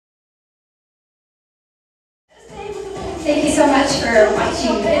Thank you so much for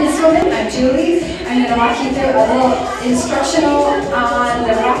watching Fitness Woman. I'm Julie. I'm going to walk you through a little instructional on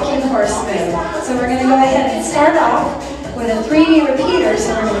the rocking horse move. So we're going to go ahead and start off with a 3D repeater.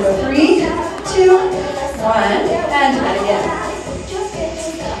 So we're going to go 3, 2, 1, and do that again.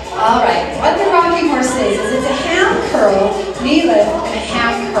 All right, what the rocking horse is it's a ham curl, knee lift, and a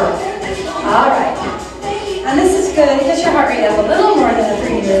ham curl. All right, and this is good. Get your heart rate up a little more than a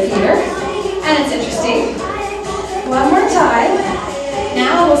 3D repeater, and it's interesting. One more time.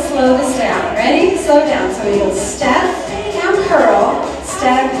 Now we'll slow this down. Ready? Slow down. So we go step, ham curl,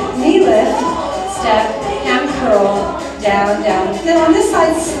 step, knee lift, step, ham curl, down, down. Then on this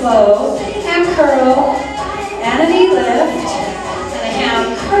side, slow, ham curl, and a knee lift, and a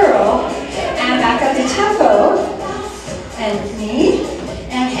ham curl, and back up to tempo, and knee,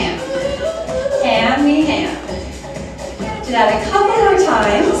 and ham, and knee, ham. Do that a couple more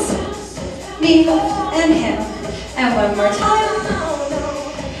times. Knee, and ham. And one more time.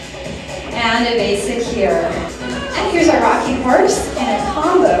 And a basic here. And here's our rocking horse in a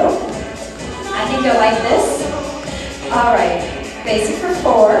combo. I think you'll like this. All right, basic for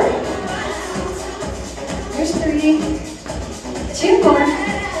 4. Here's 3. 2 more.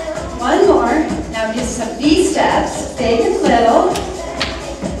 1 more. Now do some V steps, big and little,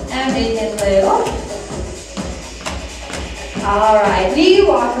 and big and little. All right, knee,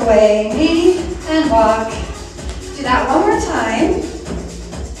 walk away, knee, and walk. Do that one more time.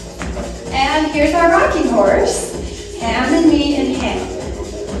 And here's our rocking horse. Ham and knee and ham.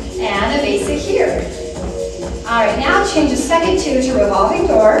 And a basic here. All right, now change the second 2 to revolving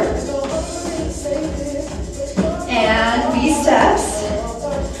door. And V steps.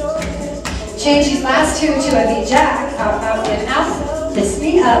 Change these last 2 to a V jack. Out, out, in, out. This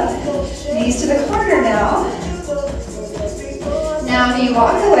knee up. Knees to the corner now. Now knee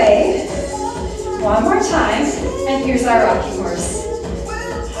walk away. One more time, and here's our rocking horse.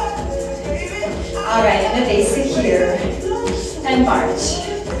 All right, and a basic here, and march.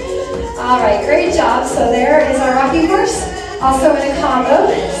 All right, great job. So there is our rocking horse, also in a combo.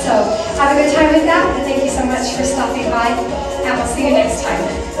 So have a good time with that, and thank you so much.